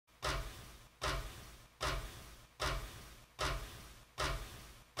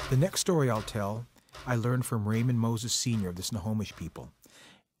The next story I'll tell, I learned from Raymond Moses Sr. of the Snohomish people.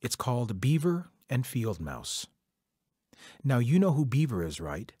 It's called Beaver and Field Mouse. Now you know who Beaver is,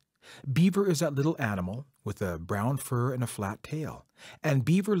 right? Beaver is that little animal with a brown fur and a flat tail. And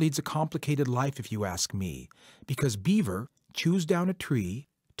Beaver leads a complicated life if you ask me, because Beaver chews down a tree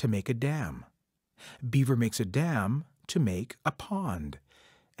to make a dam. Beaver makes a dam to make a pond.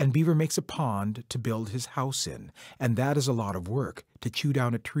 And Beaver makes a pond to build his house in. And that is a lot of work, to chew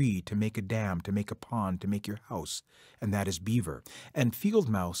down a tree, to make a dam, to make a pond, to make your house. And that is Beaver. And Field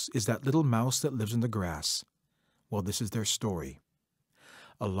Mouse is that little mouse that lives in the grass. Well, this is their story.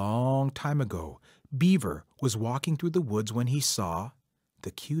 A long time ago, Beaver was walking through the woods when he saw the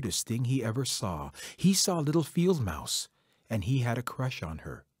cutest thing he ever saw. He saw little Field Mouse, and he had a crush on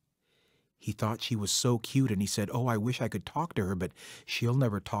her. He thought she was so cute, and he said, "Oh, I wish I could talk to her, but she'll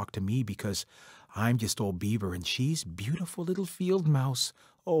never talk to me because I'm just old Beaver, and she's beautiful little Field Mouse.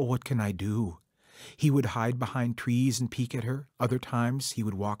 Oh, what can I do?" He would hide behind trees and peek at her. Other times he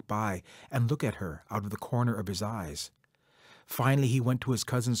would walk by and look at her out of the corner of his eyes. Finally, he went to his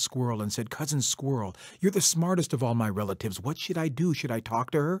cousin Squirrel and said, "Cousin Squirrel, you're the smartest of all my relatives. What should I do? Should I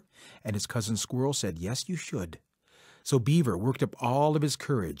talk to her?" And his cousin Squirrel said, "Yes, you should." So Beaver worked up all of his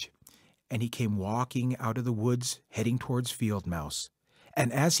courage, and he came walking out of the woods, heading towards Field Mouse.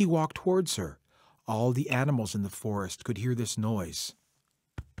 And as he walked towards her, all the animals in the forest could hear this noise.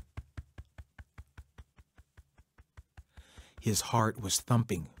 His heart was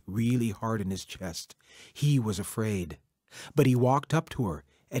thumping really hard in his chest. He was afraid. But he walked up to her,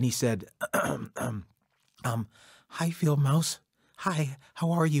 and he said, "Hi, Field Mouse. Hi,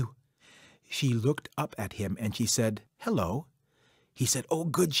 how are you?" She looked up at him, and she said, "Hello." He said, "Oh,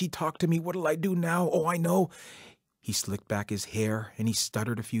 good, she talked to me. What'll I do now? Oh, I know." He slicked back his hair, and he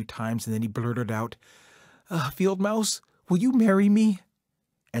stuttered a few times, and then he blurted out, "Field Mouse, will you marry me?"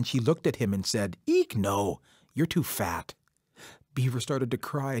 And she looked at him and said, "Eek, no, you're too fat." Beaver started to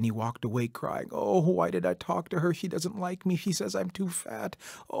cry, and he walked away crying. "Oh, why did I talk to her? She doesn't like me. She says I'm too fat.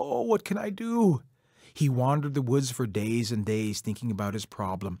 Oh, what can I do?" He wandered the woods for days and days thinking about his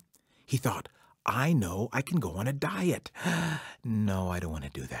problem. He thought, "I know, I can go on a diet." No, I don't want to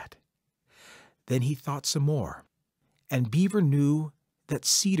do that. Then he thought some more, and Beaver knew that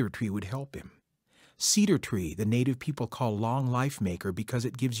cedar tree would help him. Cedar tree, the native people call long life maker because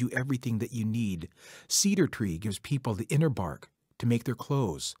it gives you everything that you need. Cedar tree gives people the inner bark to make their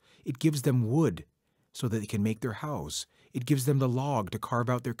clothes. It gives them wood so that they can make their house. It gives them the log to carve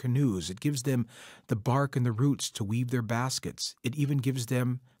out their canoes. It gives them the bark and the roots to weave their baskets. It even gives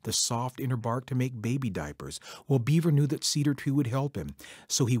them the soft inner bark to make baby diapers. Well, Beaver knew that cedar tree would help him,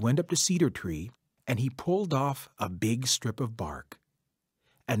 so he went up to cedar tree and he pulled off a big strip of bark.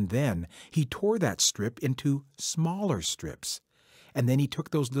 And then he tore that strip into smaller strips. And then he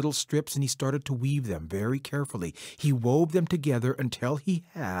took those little strips and he started to weave them very carefully. He wove them together until he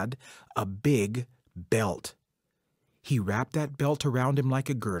had a big belt. He wrapped that belt around him like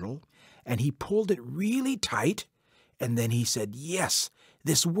a girdle, and he pulled it really tight, and then he said, "Yes,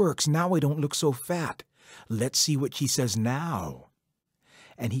 this works. Now I don't look so fat. Let's see what she says now."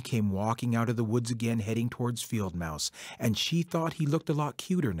 And he came walking out of the woods again, heading towards Field Mouse, and she thought he looked a lot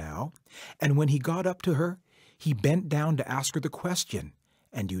cuter now. And when he got up to her, he bent down to ask her the question.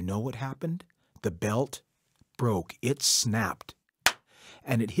 And you know what happened? The belt broke. It snapped.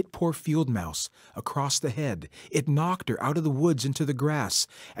 And it hit poor Field Mouse across the head. It knocked her out of the woods into the grass.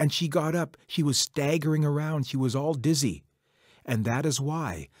 And she got up. She was staggering around. She was all dizzy. And that is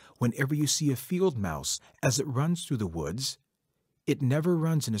why, whenever you see a field mouse as it runs through the woods, it never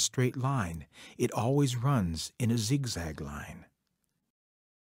runs in a straight line. It always runs in a zigzag line.